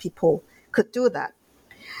wealthier people could do that.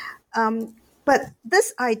 But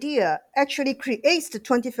this idea actually creates the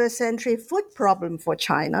 21st century food problem for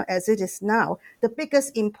China, as it is now the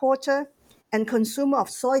biggest importer and consumer of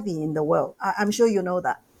soybean in the world. I'm sure you know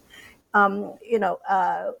that.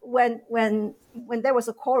 When there was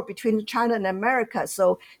a quarrel between China and America,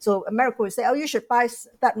 so America would say, "Oh, you should buy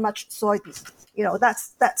that much soybean."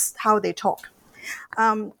 That's how they talk,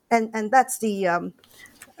 and that's the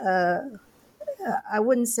I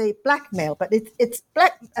wouldn't say blackmail, but it's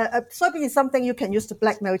black. Soybean is something you can use to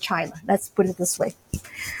blackmail China. Let's put it this way.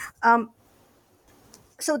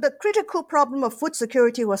 So the critical problem of food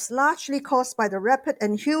security was largely caused by the rapid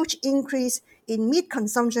and huge increase in meat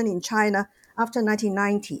consumption in China after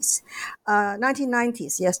 1990s.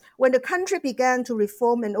 1990s, yes. When the country began to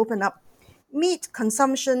reform and open up, meat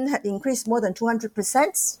consumption had increased more than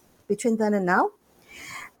 200% between then and now.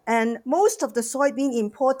 And most of the soybean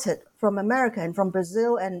imported from America and from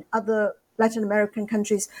Brazil and other Latin American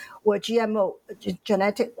countries were GMO,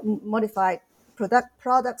 genetic modified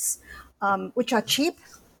products, which are cheap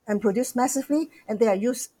and produced massively, and they are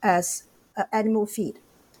used as animal feed.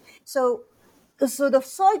 So the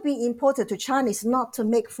soybean imported to China is not to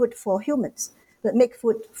make food for humans, but make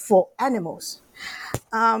food for animals.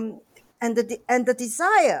 And the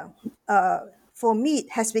desire for meat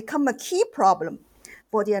has become a key problem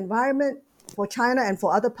for the environment, for China, and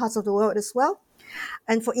for other parts of the world as well,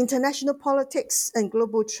 and for international politics and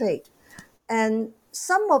global trade. And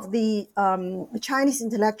some of the Chinese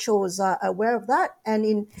intellectuals are aware of that,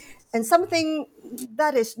 and something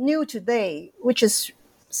that is new today, which is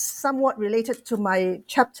somewhat related to my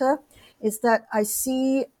chapter, is that I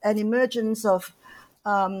see an emergence of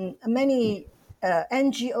many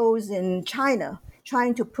NGOs in China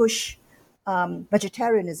trying to push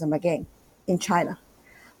vegetarianism again in China.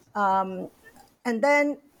 And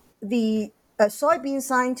then the soybean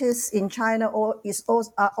scientists in China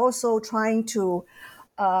are also trying to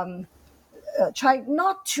try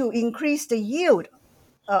not to increase the yield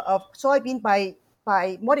of soybean by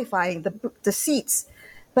modifying the seeds,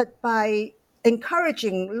 but by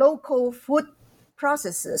encouraging local food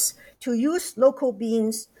processors to use local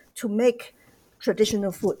beans to make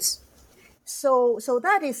traditional foods. So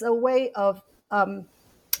that is a way of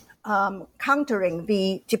countering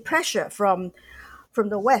the pressure from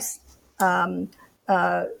the West to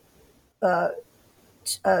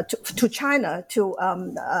China to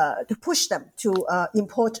push them to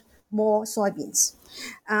import more soybeans.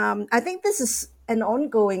 I think this is an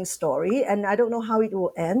ongoing story, and I don't know how it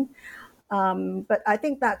will end. But I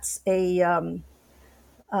think that's an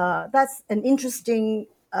interesting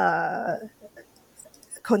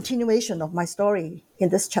continuation of my story in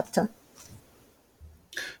this chapter.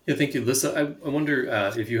 Yeah, thank you, Lissa. I wonder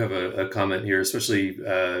if you have a comment here, especially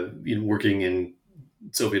working in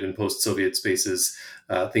Soviet and post-Soviet spaces,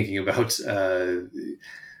 thinking about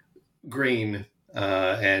grain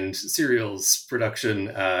and cereals production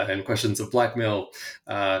and questions of blackmail.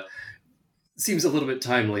 Seems a little bit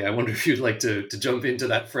timely. I wonder if you'd like to jump into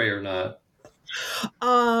that fray or not.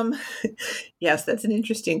 Yes, that's an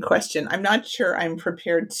interesting question. I'm not sure I'm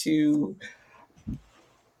prepared to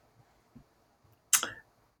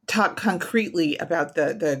talk concretely about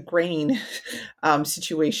the grain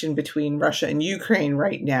situation between Russia and Ukraine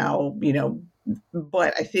right now,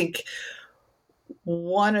 but I think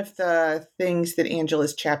one of the things that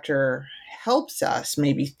Angela's chapter helps us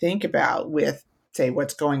maybe think about with, say,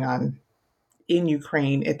 what's going on in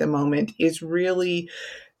Ukraine at the moment is really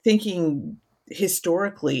thinking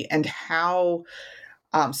historically and how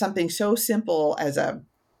something so simple as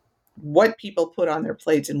what people put on their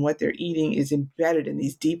plates and what they're eating is embedded in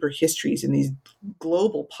these deeper histories and these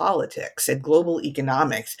global politics and global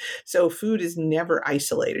economics. So food is never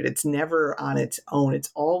isolated. It's never on its own. It's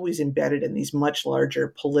always embedded in these much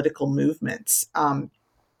larger political movements.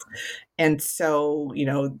 And so,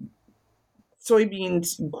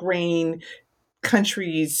 soybeans, grain,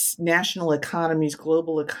 countries, national economies,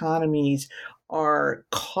 global economies are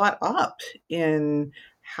caught up in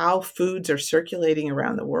how foods are circulating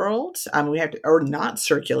around the world. Or not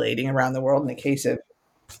circulating around the world in the case of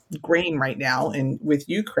grain right now and with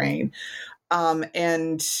Ukraine.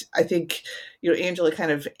 And I think, Angela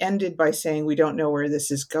kind of ended by saying we don't know where this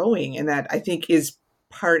is going. And that I think is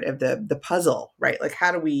part of the puzzle, right? Like,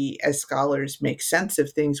 how do we as scholars make sense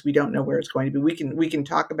of things we don't know where it's going to be? We can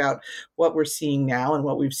talk about what we're seeing now and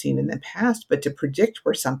what we've seen in the past, but to predict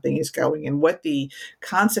where something is going and what the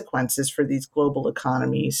consequences for these global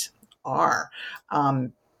economies are,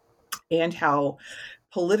 and how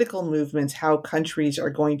political movements, how countries are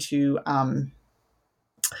going to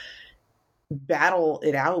battle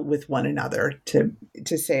it out with one another, to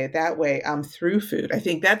say it that way, through food. I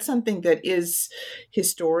think that's something that is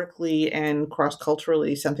historically and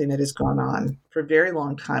cross-culturally something that has gone on for a very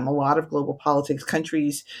long time. A lot of global politics,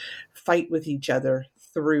 countries fight with each other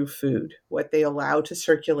through food, what they allow to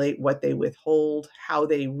circulate, what they withhold, how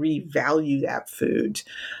they revalue that food.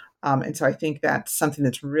 And so I think that's something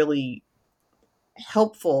that's really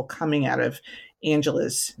helpful coming out of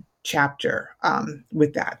Angela's chapter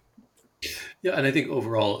with that. Yeah, and I think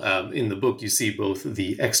overall in the book you see both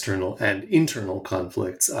the external and internal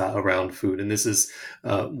conflicts around food, and this is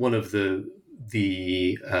one of the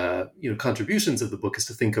contributions of the book is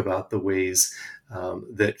to think about the ways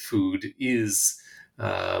that food is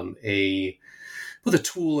a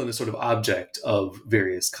tool and a sort of object of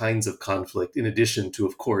various kinds of conflict, in addition to,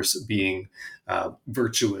 of course, being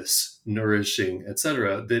virtuous, nourishing,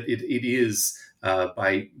 etc. That it is.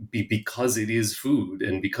 Because it is food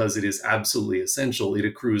and because it is absolutely essential, it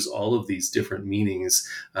accrues all of these different meanings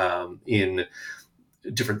in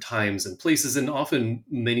different times and places, and often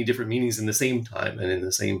many different meanings in the same time and in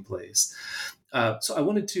the same place. So I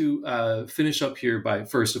wanted to finish up here by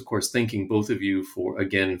first, of course, thanking both of you for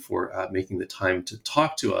making the time to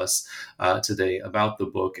talk to us today about the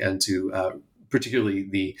book and to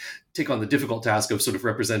particularly take on the difficult task of sort of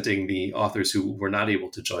representing the authors who were not able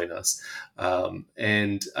to join us.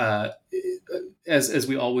 As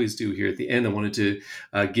we always do here at the end, I wanted to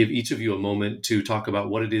give each of you a moment to talk about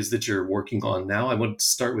what it is that you're working on now. I want to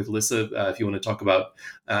start with Lissa, if you want to talk about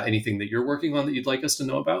anything that you're working on that you'd like us to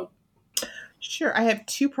know about. Sure. I have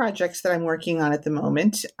two projects that I'm working on at the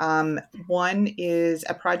moment. One is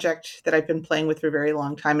a project that I've been playing with for a very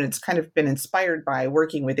long time, and it's kind of been inspired by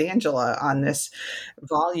working with Angela on this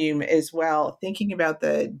volume as well, thinking about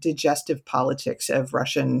the digestive politics of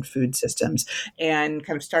Russian food systems and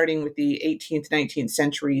kind of starting with the 18th, 19th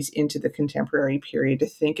centuries into the contemporary period to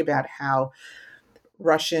think about how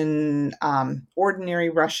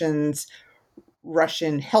ordinary Russians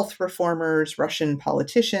Russian health reformers, Russian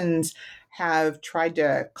politicians have tried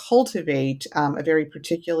to cultivate a very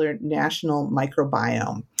particular national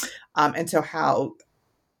microbiome. And so how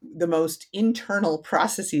the most internal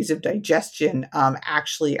processes of digestion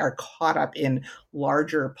actually are caught up in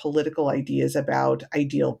larger political ideas about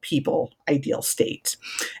ideal people, ideal states.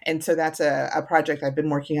 And so that's a project I've been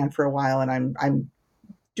working on for a while, and I'm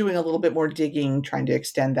doing a little bit more digging, trying to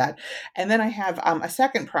extend that. And then I have a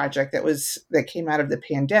second project that came out of the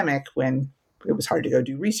pandemic when it was hard to go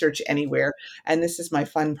do research anywhere. And this is my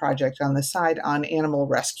fun project on the side on animal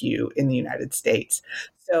rescue in the United States.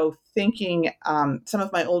 So thinking, some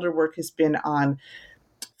of my older work has been on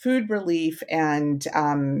food relief and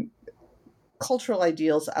cultural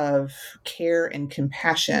ideals of care and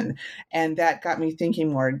compassion. And that got me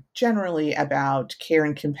thinking more generally about care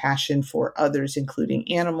and compassion for others, including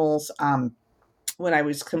animals. When I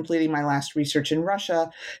was completing my last research in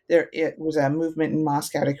Russia, it was a movement in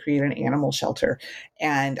Moscow to create an animal shelter.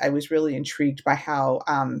 And I was really intrigued by how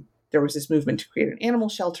there was this movement to create an animal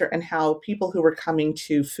shelter and how people who were coming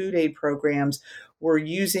to food aid programs were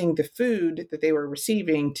using the food that they were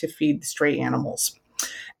receiving to feed the stray animals.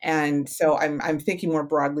 And so I'm thinking more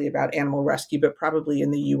broadly about animal rescue, but probably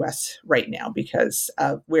in the U.S. right now because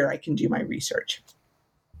of where I can do my research.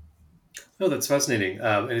 Oh, that's fascinating,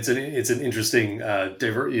 and it's an interesting, sort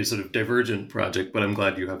of divergent project. But I'm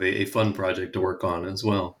glad you have a fun project to work on as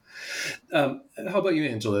well. How about you,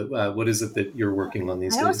 Angela? What is it that you're working on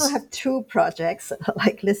these days? I also have two projects,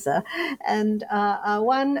 like Lisa, and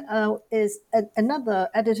one is another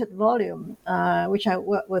edited volume, which I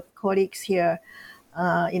work with colleagues here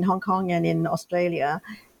in Hong Kong and in Australia,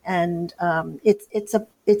 and it's a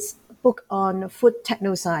book on food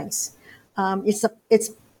technoscience.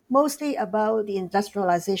 It's mostly about the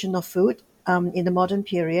industrialization of food in the modern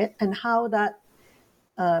period and how that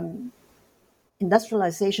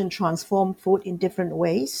industrialization transformed food in different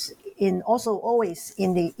ways, always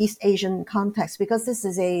in the East Asian context, because this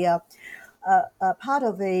is a part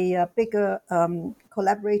of a bigger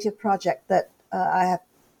collaborative project that I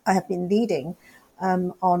have been leading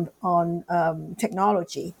on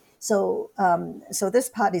technology. So this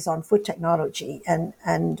part is on food technology, and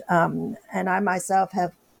I myself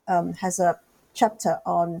has a chapter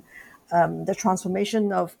on the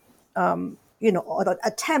transformation of or the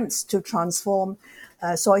attempts to transform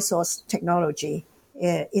soy sauce technology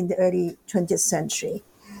in the early 20th century.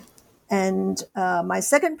 And my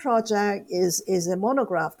second project is a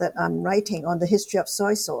monograph that I'm writing on the history of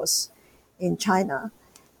soy sauce in China.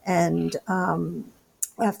 And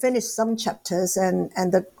I've finished some chapters, and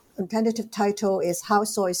the tentative title is How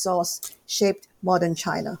Soy Sauce Shaped Modern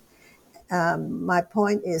China. My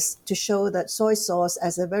point is to show that soy sauce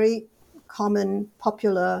as a very common,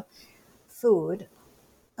 popular food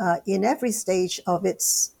in every stage of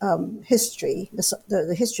its history,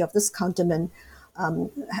 the history of this continent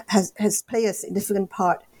has played a significant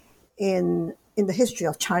part in the history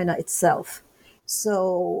of China itself.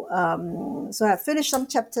 So I've finished some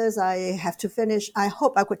chapters. I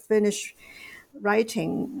hope I could finish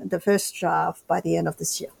writing the first draft by the end of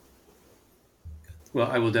this year. Well,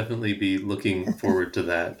 I will definitely be looking forward to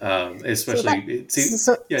that. Especially,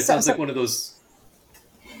 it sounds like one of those.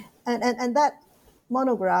 And that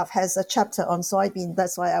monograph has a chapter on soybean.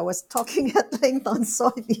 That's why I was talking at length on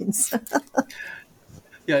soybeans.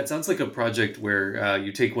 Yeah, it sounds like a project where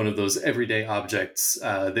you take one of those everyday objects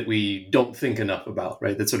that we don't think enough about,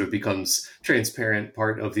 right? That sort of becomes transparent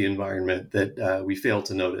part of the environment that we fail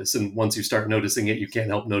to notice. And once you start noticing it, you can't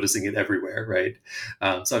help noticing it everywhere, right?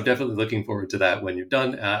 So I'm definitely looking forward to that when you're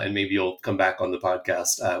done. And maybe you'll come back on the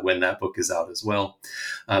podcast when that book is out as well.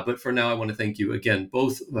 But for now, I want to thank you again,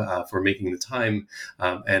 both for making the time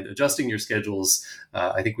and adjusting your schedules.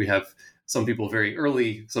 I think we have some people very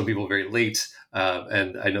early, some people very late.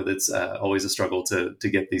 And I know that's always a struggle to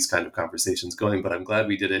get these kind of conversations going, but I'm glad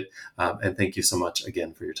we did it. And thank you so much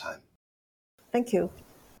again for your time. Thank you.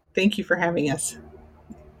 Thank you for having us.